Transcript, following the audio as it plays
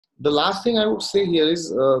the last thing I would say here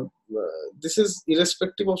is this is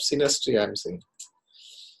irrespective of synastry, I'm saying.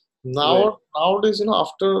 Right. Nowadays,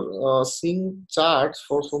 after seeing charts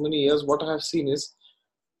for so many years, what I have seen is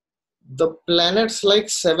the planets like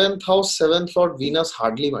 7th house, 7th lord Venus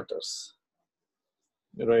hardly matters.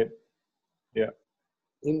 Right. Yeah.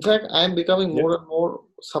 In fact, I am becoming Yeah. more and more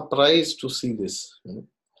surprised to see this.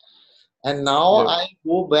 And now Yeah. I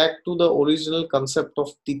go back to the original concept of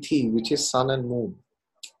Tithi, which is sun and moon.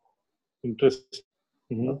 Interesting.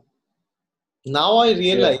 Mm-hmm. Now I Yeah.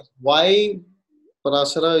 realize why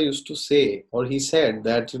Parashara used to say, or he said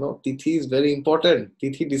that, Tithi is very important.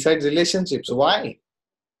 Tithi decides relationships. Why?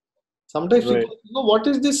 Sometimes Right. people, what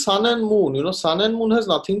is this sun and moon? Sun and moon has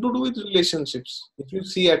nothing to do with relationships. If you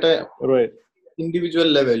see at a Right. individual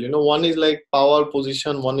level, one is like power,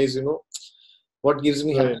 position, one is, what gives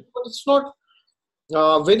me Right. happiness. But it's not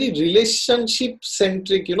very relationship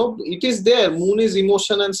centric. It is there. Moon is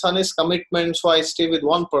emotion and sun is commitment. So I stay with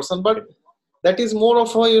one person, but that is more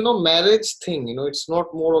of a marriage thing. It's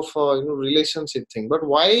not more of a relationship thing. But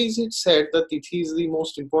why is it said that Tithi is the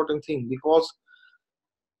most important thing? Because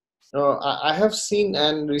I have seen,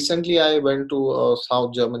 and recently I went to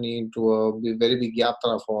South Germany to a very big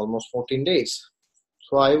yatra for almost 14 days.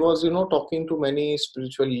 So I was talking to many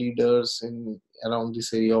spiritual leaders in around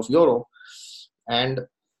this area of Europe, and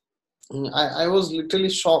I was literally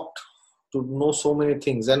shocked to know so many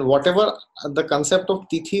things. And whatever the concept of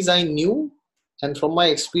tithis I knew, and from my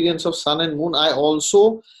experience of sun and moon, I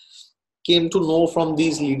also came to know from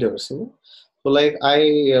these leaders. So like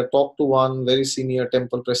I talked to one very senior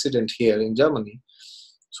temple president here in Germany.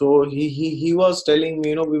 So he was telling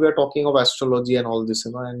me, we were talking of astrology and all this,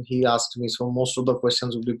 and he asked me, so most of the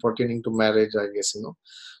questions would be pertaining to marriage, I guess.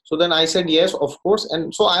 So then I said, yes, of course.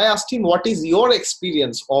 And so I asked him, what is your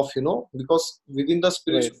experience of, because within the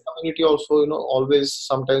spiritual Right. community also, always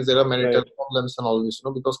sometimes there are marital Right. problems and all this,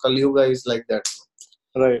 because Kali Yuga is like that.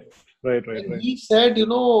 Right. Right. Right. And Right. he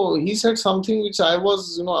said something which I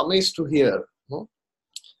was, amazed to hear.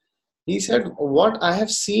 He said, what I have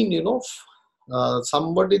seen,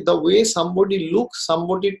 somebody, the way somebody looks,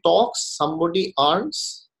 somebody talks, somebody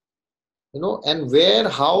earns, and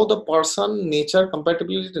how the person, nature,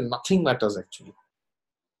 compatibility, nothing matters actually.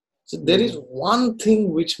 So there is one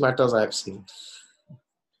thing which matters, I have seen.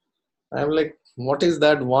 I'm like, what is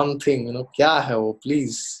that one thing? Kya hai wo,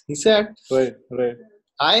 please? He said, Right. Right.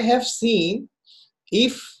 I have seen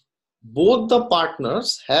if both the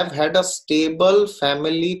partners have had a stable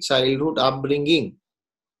family childhood upbringing,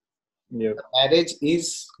 Yeah. marriage is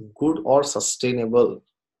good or sustainable.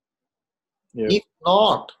 Yeah. If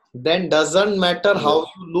not, then doesn't matter how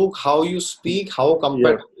you look, how you speak, how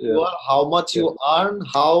compatible you are, how much you earn,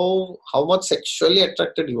 how much sexually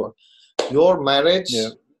attracted you are. Your marriage,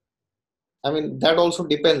 I mean, that also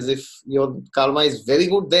depends. If your karma is very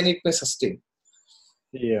good, then it may sustain.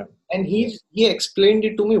 Yeah. And he explained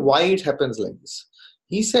it to me why it happens like this.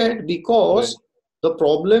 He said because the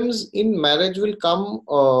problems in marriage will come,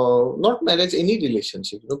 not marriage, any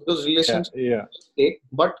relationship, because relationship take,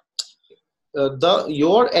 but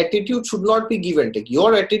your attitude should not be give and take.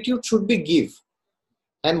 Your attitude should be give,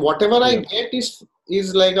 and whatever I get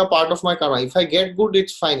is like a part of my karma. If I get good,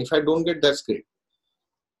 it's fine. If I don't get, that's great.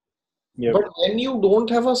 But when you don't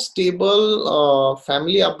have a stable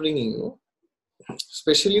family upbringing,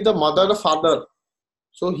 especially the mother, the father,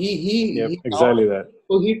 so exactly that.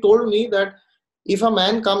 So he told me that if a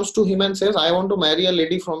man comes to him and says, I want to marry a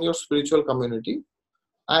lady from your spiritual community,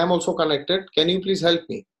 I am also connected, can you please help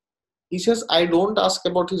me? He says, I don't ask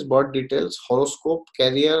about his birth details, horoscope,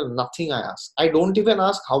 career, nothing I ask. I don't even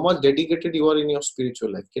ask how much dedicated you are in your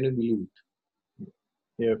spiritual life. Can you believe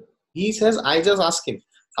it? He says, I just ask him,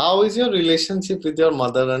 how is your relationship with your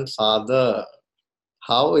mother and father?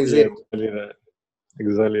 How is it?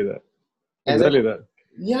 Exactly that.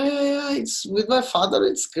 Yeah. It's with my father,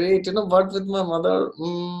 it's great, but with my mother,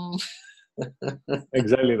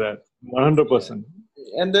 Exactly that. 100%.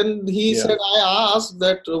 And then he said, I asked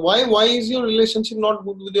that why is your relationship not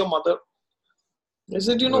good with your mother? I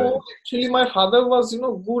said, actually my father was,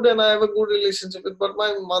 good and I have a good relationship with, but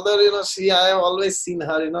my mother, I have always seen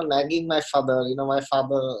her, nagging my father, my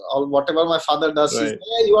father, or whatever my father does, she says,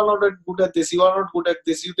 hey, you are not good at this, you are not good at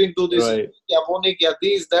this, you didn't do this,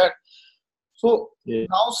 this, that. So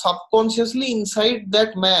now subconsciously inside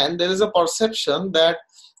that man, there is a perception that,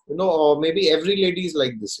 or maybe every lady is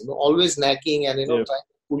like this, always nagging and, trying to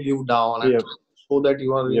pull you down and trying to show that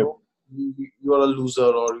you are, you are a loser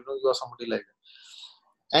or, you are somebody like that.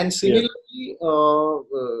 And similarly,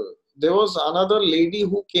 there was another lady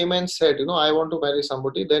who came and said, I want to marry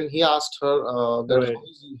somebody. Then he asked her,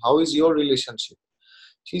 how is your relationship?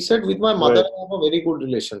 She said, with my mother, Right. I have a very good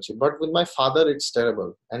relationship, but with my father, it's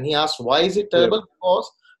terrible. And he asked, why is it Yep. terrible?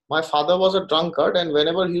 Because my father was a drunkard, and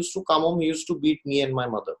whenever he used to come home, he used to beat me and my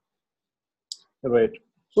mother. Right.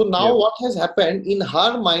 So now Yep. what has happened in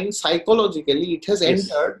her mind, psychologically, it has Yes.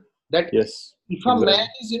 entered that Yes. if a man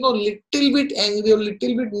Exactly. is, little bit angry or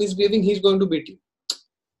little bit misbehaving, he's going to beat you.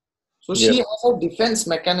 So she Yep. has a defense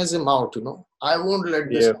mechanism out, I won't let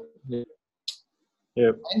this Yep. happen.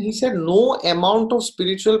 Yep. And he said, no amount of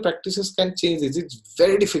spiritual practices can change this. It's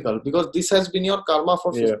very difficult because this has been your karma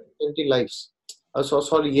for 50, Yep. 20 lives.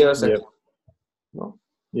 Sorry, years at Yep. least. You know?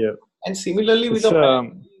 Yep. And similarly with It's the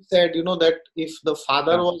man, he said, that if the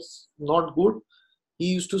father yeah. was not good, he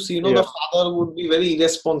used to see, the Yep. father would be very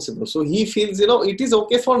irresponsible. So he feels, it is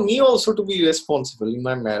okay for me also to be irresponsible in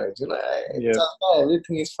my marriage. Yep.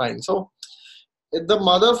 Everything is fine. So the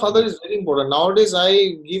mother father Yep. is very important. Nowadays, I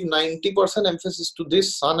give 90% emphasis to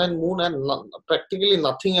this sun and moon, and practically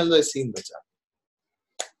nothing else I see in the chart.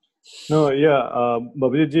 No, yeah,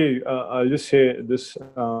 Babiji, I'll just say this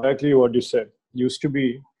exactly what you said. Used to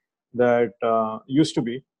be that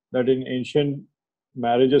in ancient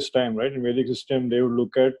marriages time, right, in Vedic system, they would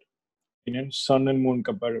look at sun and moon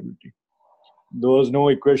compatibility. There was no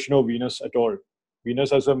equation of Venus at all.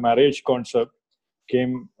 Venus as a marriage concept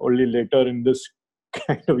came only later in this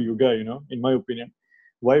kind of yuga, in my opinion.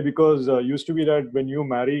 Why? Because used to be that when you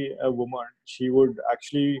marry a woman, she would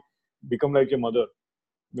actually become like a mother.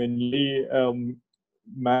 When he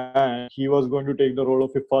man, he was going to take the role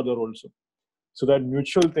of a father also. So that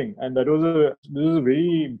mutual thing, and this is a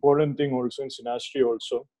very important thing also in synastry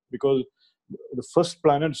also, because the first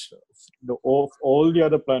planets, of all the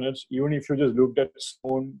other planets, even if you just looked at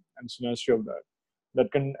stone and synastry of that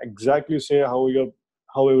can exactly say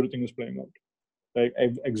how everything is playing out. Like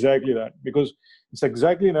exactly that, because it's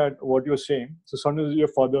exactly that what you're saying. So sun is your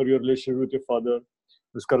father, your relationship with your father.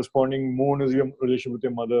 This corresponding moon is your relationship with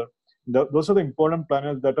your mother. Those are the important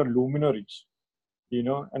planets that are luminaries,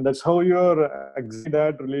 and that's how you're exactly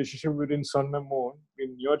that relationship between sun and moon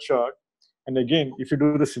in your chart. And again, if you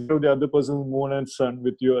do the same of the other person's moon and sun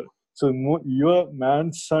with your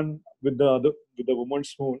man's sun with the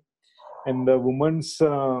woman's moon, and the woman's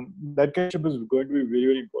that kinship is going to be very,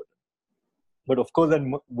 very important. But of course, that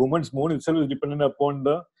woman's moon itself is dependent upon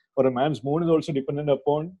or a man's moon is also dependent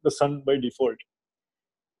upon the sun by default.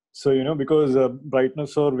 So, because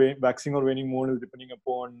brightness or waxing or waning moon is depending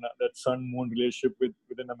upon that sun-moon relationship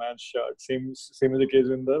within a man's chart. Same is the case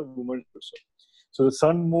in the woman's also. So the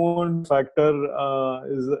sun-moon factor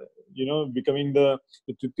is, becoming the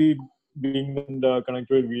Tithi being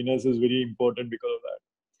connected with Venus is very important because of that.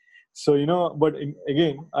 So, but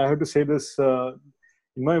again, I have to say this,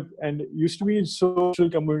 and used to be in social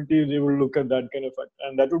communities, they will look at that kind of factor,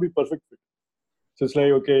 and that would be perfect fit. So it's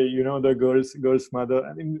like, okay, the girl's mother,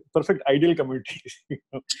 I mean, perfect ideal community,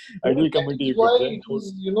 ideal That community is you could why say. it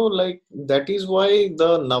is, that is why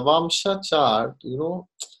the Navamsha chart,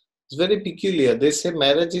 it's very peculiar. They say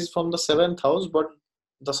marriage is from the 7th house, but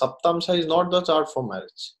the Saptamsha is not the chart for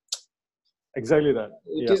marriage. Exactly that.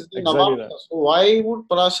 It Yeah, is the exactly Navamsha. that. So why would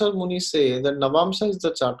Parashar Muni say that Navamsha is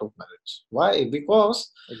the chart of marriage? Why?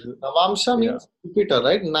 Because Navamsha Yeah. means Jupiter,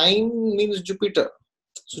 right? 9 means Jupiter.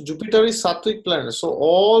 So Jupiter is Sattvic planet. So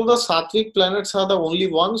all the Sattvic planets are the only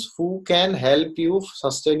ones who can help you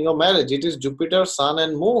sustain your marriage. It is Jupiter, Sun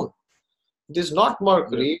and Moon. It is not Yeah.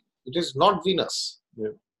 Mercury. It is not Venus.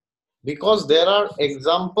 Yeah. Because there are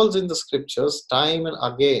examples in the scriptures time and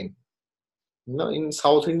again. In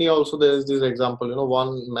South India also there is this example.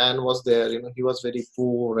 One man was there. He was very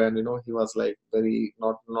poor and he was like very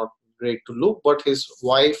not great to look, but his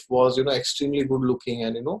wife was extremely good looking,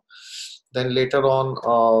 and then later on,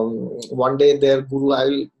 one day their guru.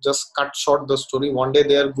 I'll just cut short the story. One day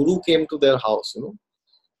their guru came to their house.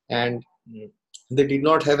 And Yeah. they did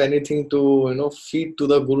not have anything to feed to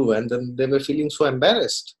the guru, and then they were feeling so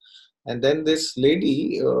embarrassed. And then this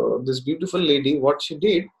lady, this beautiful lady, what she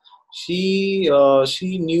did, she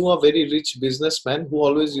knew a very rich businessman who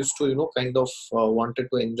always used to kind of wanted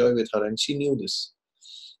to enjoy with her, and she knew this.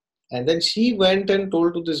 And then she went and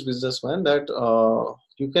told to this businessman that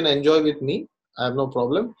you can enjoy with me, I have no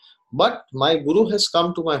problem, but my guru has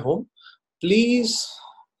come to my home, please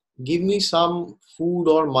give me some food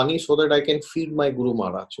or money so that I can feed my Guru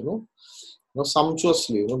Maharaj,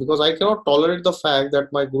 sumptuously, because I cannot tolerate the fact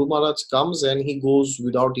that my Guru Maharaj comes and he goes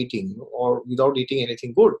without eating, or without eating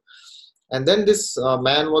anything good. And then this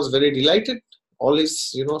man was very delighted. All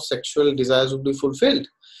his, sexual desires would be fulfilled.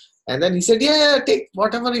 And then he said, yeah, take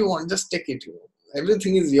whatever you want, just take it.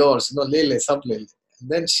 Everything is yours, le le, sab le le. And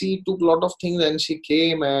then she took a lot of things and she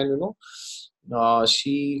came and,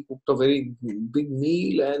 She cooked a very big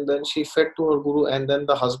meal and then she fed to her guru. And then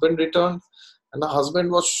the husband returned, and the husband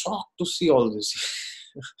was shocked to see all this.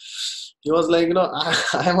 He was like,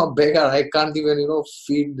 I am a beggar. I can't even,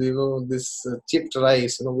 feed, this chipped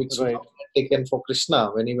rice, which Right. taken for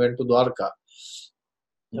Krishna when he went to Dwarka.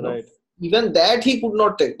 Right. Even that he could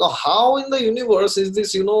not take. Now, how in the universe is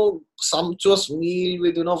this, sumptuous meal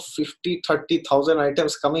with, 50, 30,000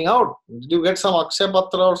 items coming out? Did you get some Akshay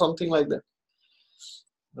Patra or something like that?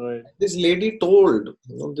 Right. This lady told,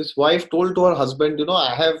 this wife told to her husband,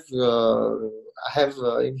 I have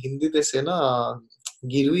in Hindi they say, na,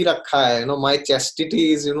 girvi rakha hai, my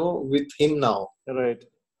chastity is, with him now. Right.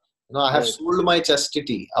 I have Right. sold my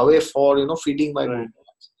chastity away for, feeding my Right. guru.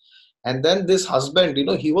 And then this husband,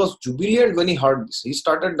 he was jubilant when he heard this. He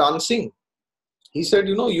started dancing. He said,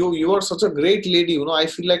 you are such a great lady, I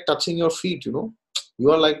feel like touching your feet, you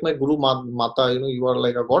are like my Guru Mata, you are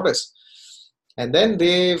like a goddess. And then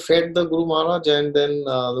they fed the Guru Maharaj, and then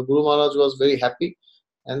the Guru Maharaj was very happy.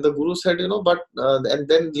 And the Guru said, and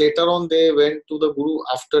then later on they went to the Guru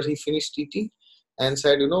after he finished eating and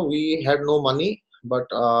said, we had no money, but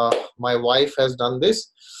my wife has done this.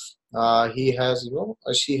 He has,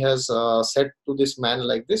 she has said to this man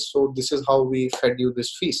like this, so this is how we fed you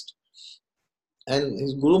this feast. And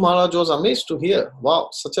his Guru Maharaj was amazed to hear, wow,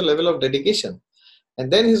 such a level of dedication. And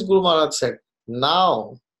then his Guru Maharaj said,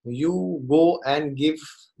 now you go and give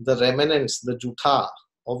the remnants, the jutha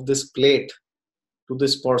of this plate to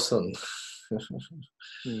this person.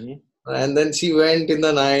 Mm-hmm. And then she went in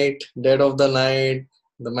the night, dead of the night.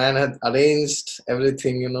 The man had arranged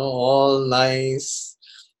everything, all nice.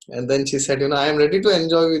 And then she said, I am ready to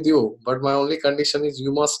enjoy with you, but my only condition is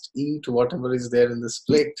you must eat whatever is there in this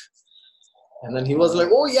plate. And then he was like,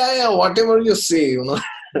 oh, yeah, whatever you say,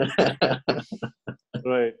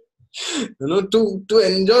 Right. To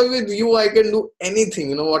enjoy with you, I can do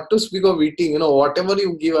anything, what to speak of eating, whatever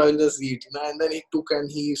you give, I will just eat. And then he took and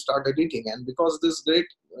he started eating. And because this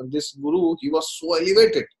guru, he was so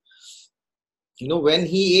elevated. When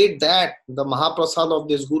he ate that, the Mahaprasad of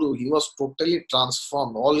this guru, he was totally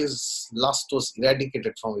transformed. All his lust was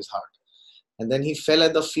eradicated from his heart. And then he fell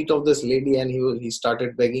at the feet of this lady and he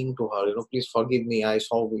started begging to her, please forgive me. I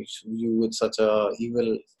saw you with such a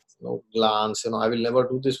evil glance. I will never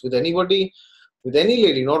do this with anybody, with any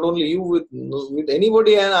lady, not only you, with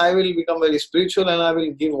anybody. And I will become very spiritual and I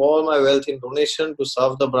will give all my wealth in donation to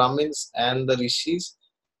serve the Brahmins and the Rishis.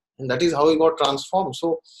 And that is how he got transformed.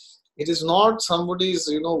 So it is not somebody's,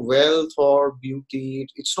 wealth or beauty.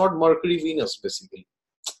 It's not Mercury, Venus, basically.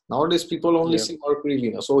 Nowadays, people only see Mercury,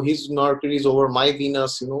 Venus. So his Mercury is over my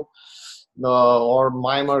Venus, or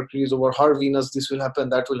my Mercury is over her Venus. This will happen,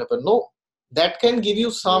 that will happen. No, that can give you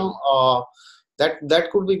some, that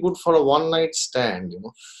could be good for a one-night stand,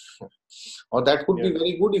 or that could be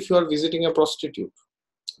very good if you are visiting a prostitute.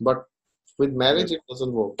 But with marriage, it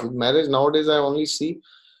doesn't work. With marriage, nowadays, I only see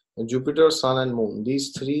Jupiter, Sun, and Moon.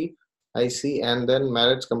 These three I see, and then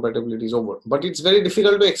marriage compatibility is over. But it's very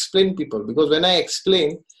difficult to explain people, because when I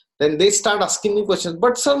explain, then they start asking me questions.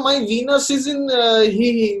 But sir, my Venus is in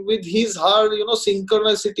he with his her,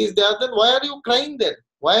 synchronicities there. Then why are you crying then?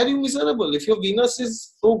 Why are you miserable? If your Venus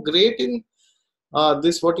is so great in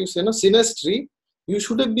this, what you say, synastry, you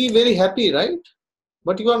should be very happy, right?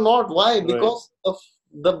 But you are not. Why? Because of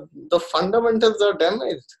the fundamentals are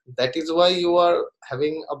damaged. That is why you are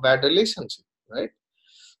having a bad relationship, right?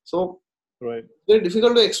 So very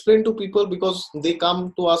difficult to explain to people, because they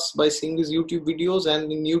come to us by seeing these YouTube videos,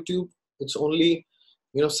 and in YouTube it's only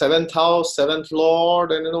seventh house, seventh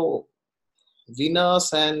lord, and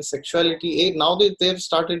Venus and sexuality. Eight. Now they've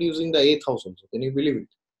started using the eighth house also. Can you believe it?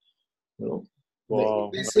 Wow.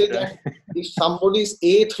 They say that if somebody's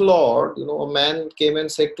eighth lord, a man came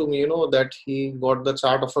and said to me, that he got the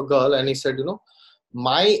chart of a girl, and he said,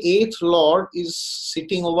 my eighth lord is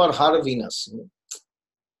sitting over her Venus.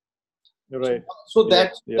 Right. So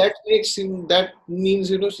that makes him, that means,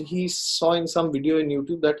 he saw in some video in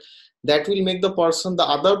YouTube that will make the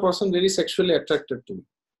other person very sexually attracted to you.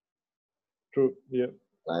 True. Yeah.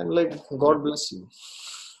 I'm like, God bless you.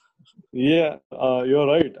 Yeah, you're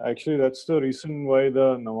right. Actually, that's the reason why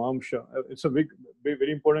the Navamsha. It's a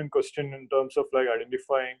very important question in terms of like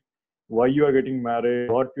identifying why you are getting married,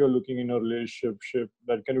 what you're looking in a relationship.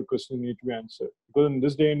 That kind of question need to be answered. Because in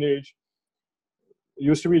this day and age,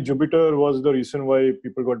 used to be Jupiter was the reason why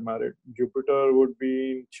people got married. Jupiter would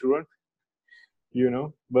be children,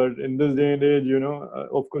 but in this day and age,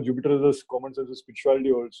 of course, Jupiter is a common sense of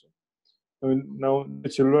spirituality also. I mean, now the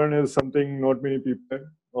children is something not many people have,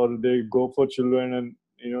 or they go for children, and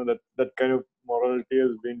that kind of morality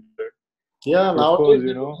has been there. Yeah, So of course, nowadays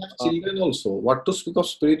they don't have children also. What to speak of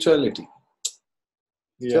spirituality?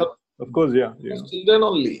 yeah, Sure, of course, yeah, children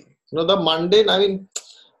only. The mundane. I mean,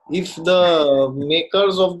 if the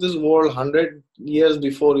makers of this world 100 years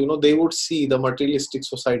before, they would see the materialistic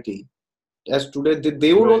society as today,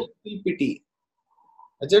 they would right, only feel pity.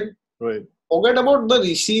 I said, right. forget about the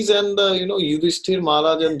rishis and the Yudhishthir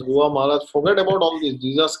Maharaj and Dhruva Maharaj. Forget about all these.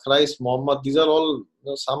 Jesus Christ, Muhammad. These are all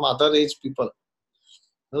some other age people.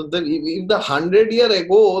 If the 100 year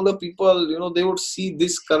ago the people they would see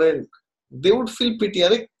this current, they would feel pity.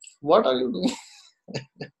 Arey, what are you doing?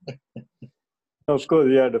 Of course,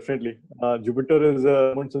 yeah, definitely. Jupiter is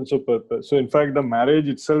a moon sense of purpose. So, in fact, the marriage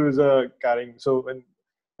itself is a carrying. So, when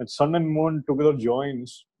Sun and Moon together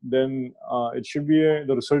joins, then it should be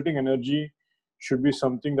the resulting energy should be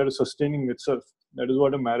something that is sustaining itself. That is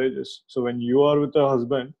what a marriage is. So, when you are with a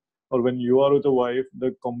husband or when you are with a wife,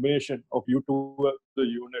 the combination of you two as the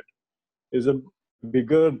unit is a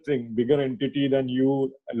bigger thing, bigger entity than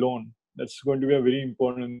you alone. That's going to be a very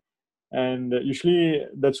important, and usually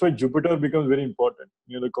that's why Jupiter becomes very important.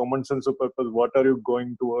 The common sense of purpose, what are you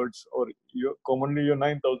going towards, or commonly your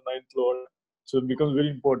ninth lord, so it becomes very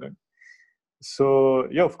important. So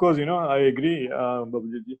yeah, of course, I agree,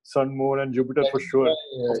 Babuji. Sun, Moon and Jupiter That for is sure,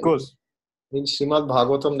 why of course. in Srimad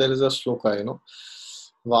Bhagavatam there is a shloka,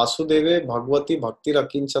 Vasudeve Bhagavati Bhakti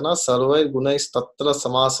Rakinchana Sarvai Gunais Tatra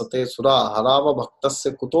Samasate Sura Harava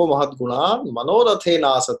Bhaktasya Kuto Mahat Guna Manorathe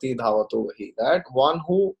Nasati Dhavato Vahi. That one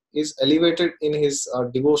who is elevated in his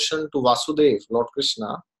devotion to Vasudev, Lord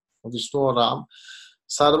Krishna, Vishnu or Ram,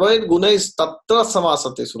 Sarvai Gunais Tatra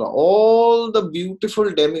Samasate Sura. All the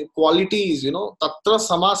beautiful qualities, Tatra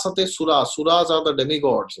Samasate Sura. Suras are the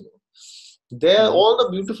demigods, there all the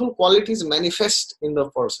beautiful qualities manifest in the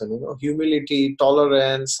person, humility,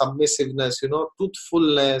 tolerance, submissiveness,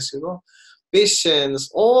 truthfulness,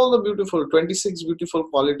 patience, all the beautiful 26 beautiful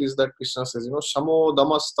qualities that Krishna says, shamo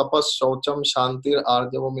damas tapas shaucham shantir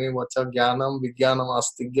arjavam vacha jnanam vijnanam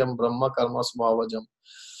astigyam brahma karma svavajam.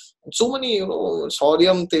 So many,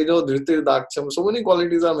 sauryam tejo dhritir daksham, so many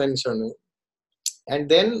qualities are mentioned. And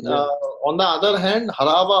then Yeah, on the other hand,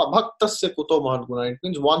 harava bhaktasya kuto mahadguna. It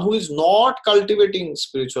means one who is not cultivating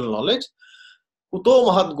spiritual knowledge. Kuto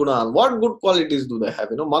mahadguna. What good qualities do they have?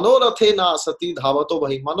 Manorathe na sati dhavato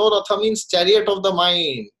bhahi. Manoratha means chariot of the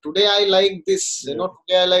mind. Today I like this. yeah,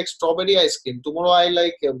 Today I like strawberry ice cream. Tomorrow I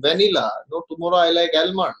like vanilla. Tomorrow I like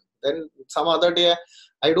almond. Then some other day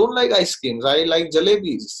I don't like ice creams. I like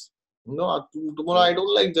jalebis. Tomorrow right, I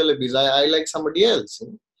don't like jalebis. I like somebody else.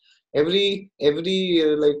 Every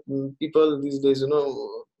people these days,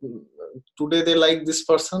 today they like this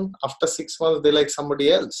person, after 6 months they like somebody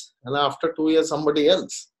else, and after 2 years somebody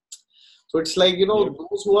else. So it's like, yeah,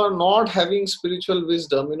 those who are not having spiritual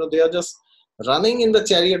wisdom, they are just running in the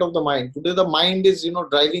chariot of the mind. Today the mind is,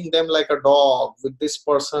 driving them like a dog, with this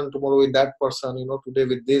person, tomorrow with that person, today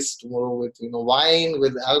with this, tomorrow with, wine,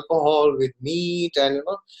 with alcohol, with meat, and,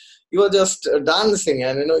 you are just dancing,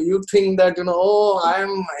 and, you think that, oh, I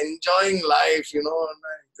am enjoying life,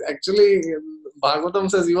 actually Bhagavatam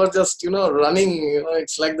says you are just, running,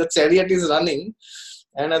 it's like the chariot is running,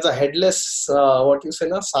 and as a headless, what you say,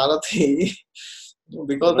 na, Sarathi,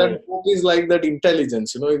 because that right. boat is like that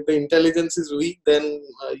intelligence. If the intelligence is weak, then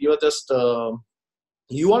you are just,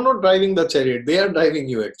 you are not driving the chariot, they are driving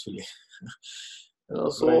you actually.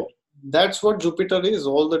 Right. So that's what Jupiter is,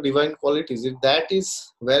 all the divine qualities. If that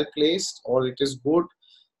is well placed or it is good,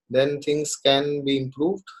 then things can be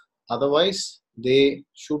improved. Otherwise, they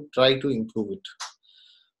should try to improve it.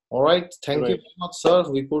 All right. Thank you Right. very much, sir.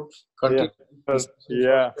 We could Yeah. continue this discussion for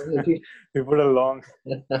Yeah. eternity. We put a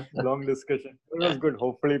long discussion. It was good.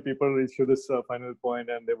 Hopefully, people reach to this final point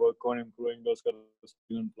and they work on improving those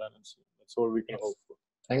constellation planets. That's all we can hope for.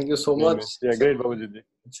 Thank you so much. Anyway, yeah, great, Babuji.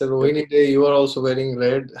 It's a Yep. Rohini day. You are also wearing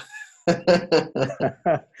red.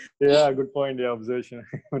 Yeah, good point. Yeah, observation.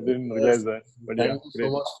 I didn't Yes. realize that. But yeah, Thank you so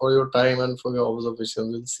great. much for your time and for your observations.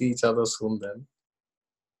 We'll see each other soon then.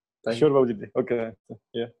 Thank Sure, you. Babuji. Okay.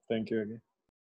 Yeah, thank you again.